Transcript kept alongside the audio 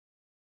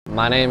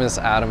My name is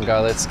Adam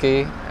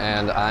Garlicki,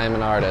 and I am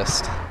an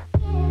artist.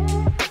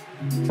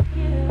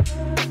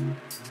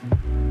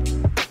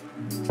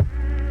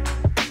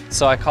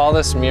 So I call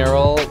this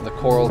mural the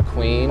Coral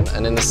Queen,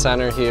 and in the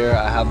center here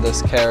I have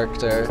this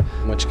character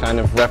which kind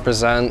of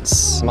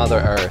represents Mother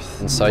Earth.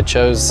 And so I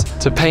chose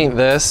to paint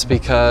this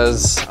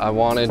because I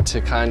wanted to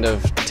kind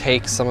of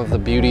take some of the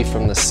beauty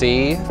from the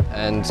sea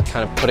and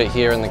kind of put it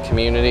here in the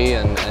community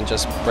and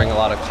just bring a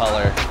lot of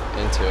color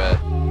into it.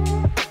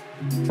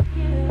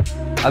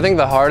 I think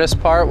the hardest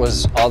part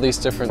was all these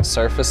different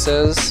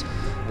surfaces.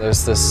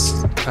 There's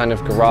this kind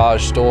of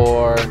garage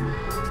door.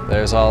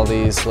 There's all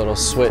these little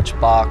switch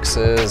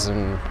boxes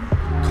and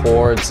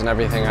cords and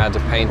everything I had to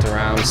paint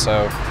around.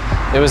 So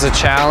it was a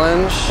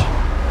challenge,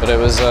 but it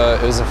was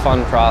a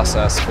fun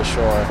process for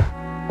sure.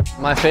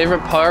 My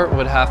favorite part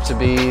would have to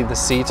be the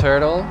sea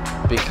turtle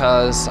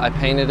because I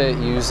painted it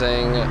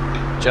using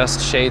just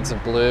shades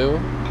of blue,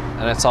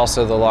 and it's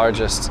also the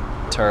largest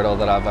turtle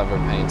that I've ever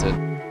painted.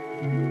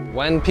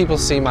 When people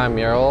see my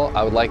mural,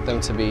 I would like them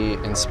to be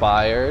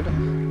inspired.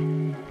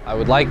 I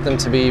would like them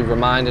to be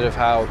reminded of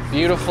how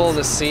beautiful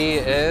the sea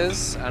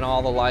is and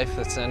all the life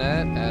that's in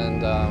it,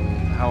 and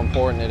how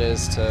important it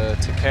is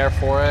to care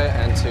for it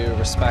and to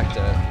respect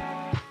it.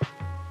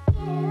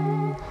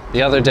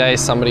 The other day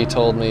somebody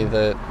told me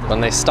that when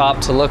they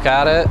stopped to look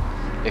at it,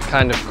 it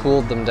kind of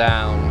cooled them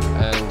down,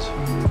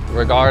 and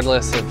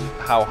regardless of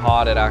how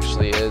hot it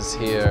actually is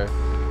here,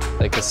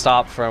 they could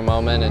stop for a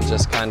moment and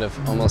just kind of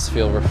almost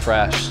feel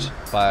refreshed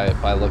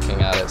by looking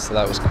at it, so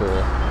that was cool.